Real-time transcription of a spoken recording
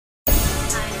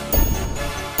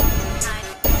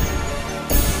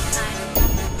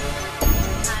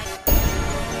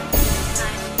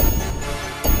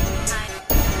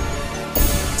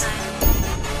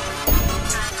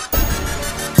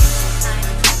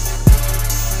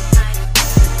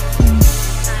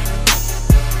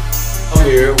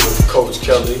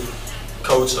Kelly,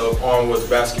 coach of Armwood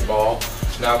basketball.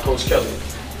 Now, Coach Kelly,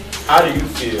 how do you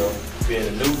feel being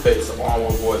the new face of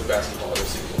Armwood boys basketball this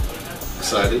season?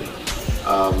 Excited.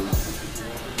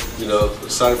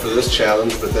 Excited for this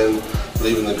challenge, but then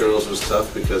leaving the girls was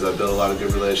tough because I built a lot of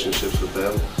good relationships with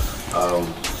them.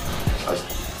 I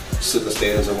sit in the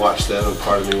stands and watch them, and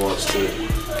part of me wants to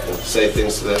say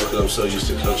things to them because I'm so used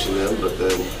to coaching them, but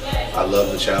then I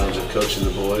love the challenge of coaching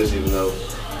the boys, even though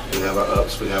we have our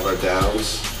ups, we have our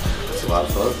downs. It's a lot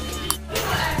of fun.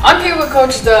 I'm here with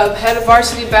Coach Dub, head of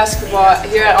varsity basketball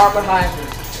here at Armwood High.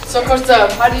 So Coach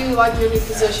Dub, how do you like your new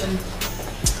position?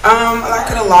 I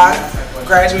like it a lot.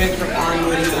 Graduating from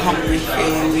Armwood is a humbling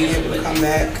feeling, being able to come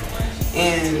back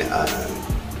and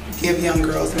give young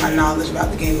girls my knowledge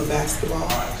about the game of basketball.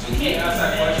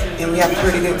 And we have a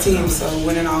pretty good team, so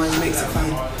winning always makes it fun.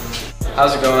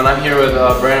 How's it going? I'm here with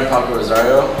Brandon Paco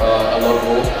Rosario, a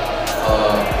local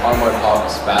Armwood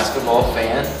Hawks basketball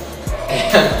fan.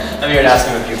 And I'm here to ask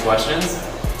him a few questions.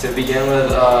 To begin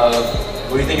with,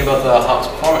 what do you think about the Hawks'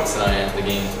 performance tonight at the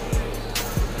game?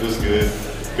 It was good.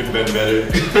 Could have been better.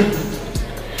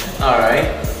 Alright.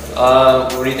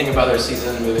 What do you think about their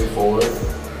season moving forward?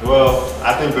 Well,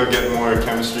 I think they'll get more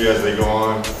chemistry as they go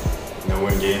on.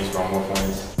 Win games, score more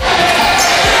points.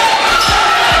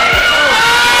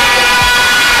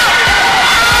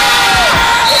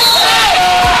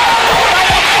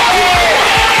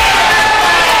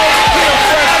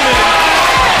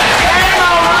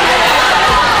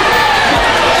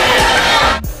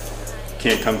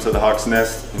 Can't come to the Hawks'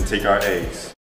 nest and take our eggs.